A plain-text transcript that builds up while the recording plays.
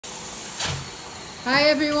Hi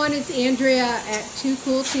everyone, it's Andrea at Two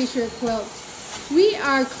Cool T-Shirt Quilts. We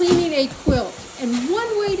are cleaning a quilt, and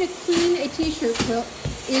one way to clean a t-shirt quilt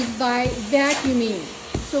is by vacuuming.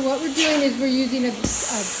 So what we're doing is we're using a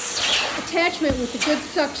attachment with a good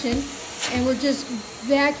suction, and we're just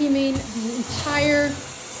vacuuming the entire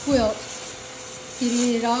quilt,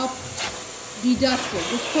 getting it all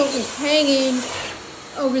dedusted. This quilt was hanging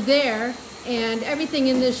over there, and everything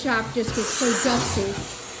in this shop just gets so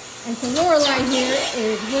dusty. And so Lorelei here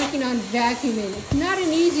is working on vacuuming. It's not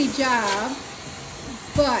an easy job,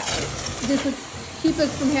 but this will keep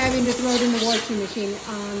us from having to throw it in the washing machine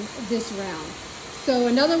on this round. So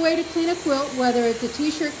another way to clean a quilt, whether it's a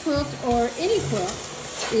t-shirt quilt or any quilt,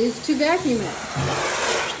 is to vacuum it.